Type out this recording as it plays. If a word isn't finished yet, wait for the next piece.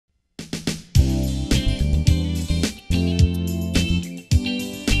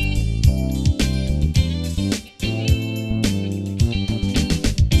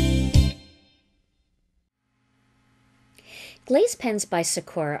Glaze pens by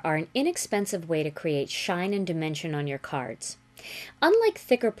Sakura are an inexpensive way to create shine and dimension on your cards. Unlike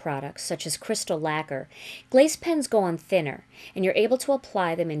thicker products such as crystal lacquer, glaze pens go on thinner, and you're able to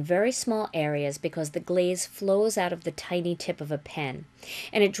apply them in very small areas because the glaze flows out of the tiny tip of a pen,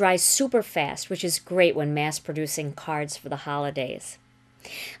 and it dries super fast, which is great when mass-producing cards for the holidays.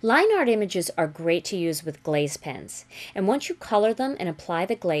 Line art images are great to use with glaze pens, and once you color them and apply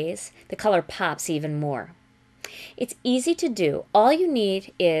the glaze, the color pops even more. It's easy to do. All you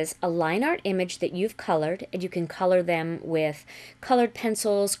need is a line art image that you've colored, and you can color them with colored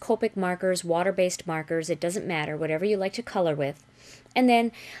pencils, Copic markers, water-based markers, it doesn't matter, whatever you like to color with. And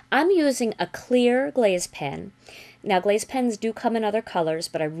then I'm using a clear glaze pen. Now glaze pens do come in other colors,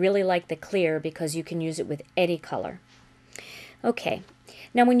 but I really like the clear because you can use it with any color. Okay,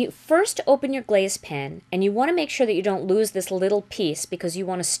 now when you first open your glaze pen, and you want to make sure that you don't lose this little piece because you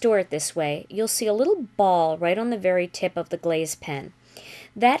want to store it this way, you'll see a little ball right on the very tip of the glaze pen.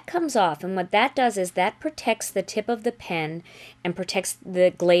 That comes off, and what that does is that protects the tip of the pen and protects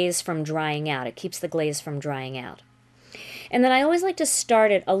the glaze from drying out. It keeps the glaze from drying out. And then I always like to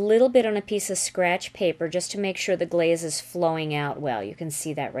start it a little bit on a piece of scratch paper just to make sure the glaze is flowing out well. You can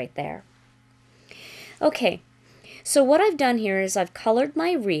see that right there. Okay. So what I've done here is I've colored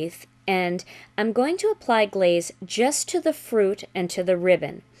my wreath, and I'm going to apply glaze just to the fruit and to the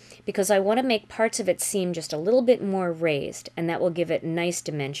ribbon because I want to make parts of it seem just a little bit more raised, and that will give it nice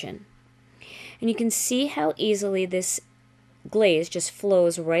dimension. And you can see how easily this glaze just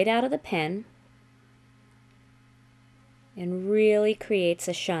flows right out of the pen and really creates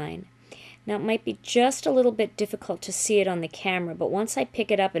a shine. Now it might be just a little bit difficult to see it on the camera, but once I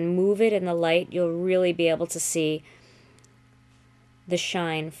pick it up and move it in the light, you'll really be able to see the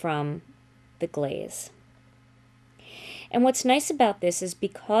shine from the glaze. And what's nice about this is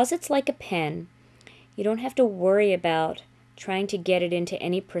because it's like a pen, you don't have to worry about trying to get it into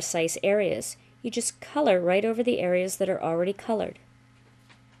any precise areas. You just color right over the areas that are already colored.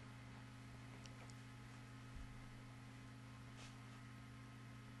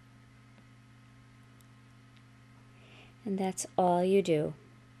 And that's all you do.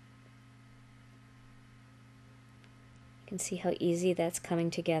 You can see how easy that's coming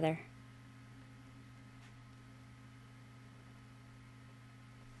together.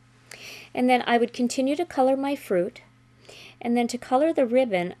 And then I would continue to color my fruit, and then to color the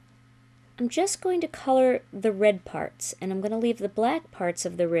ribbon, I'm just going to color the red parts, and I'm going to leave the black parts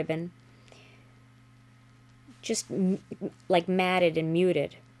of the ribbon just like matted and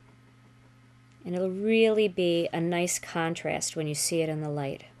muted. And it'll really be a nice contrast when you see it in the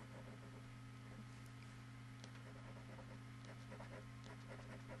light.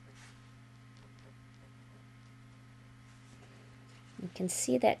 You can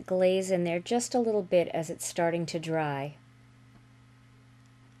see that glaze in there just a little bit as it's starting to dry.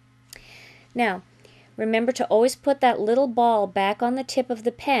 Now, remember to always put that little ball back on the tip of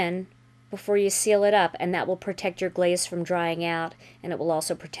the pen before you seal it up, and that will protect your glaze from drying out, and it will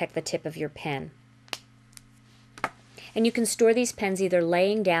also protect the tip of your pen. And you can store these pens either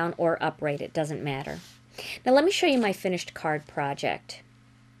laying down or upright, it doesn't matter. Now let me show you my finished card project.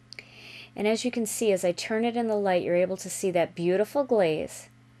 And as you can see, as I turn it in the light, you're able to see that beautiful glaze,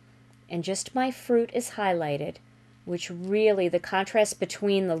 and just my fruit is highlighted, which really, the contrast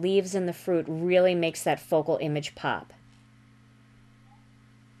between the leaves and the fruit really makes that focal image pop.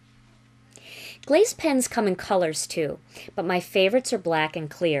 Glaze pens come in colors too, but my favorites are black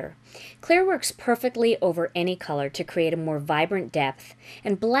and clear. Clear works perfectly over any color to create a more vibrant depth,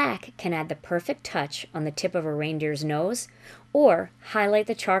 and black can add the perfect touch on the tip of a reindeer's nose or highlight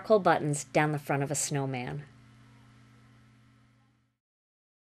the charcoal buttons down the front of a snowman.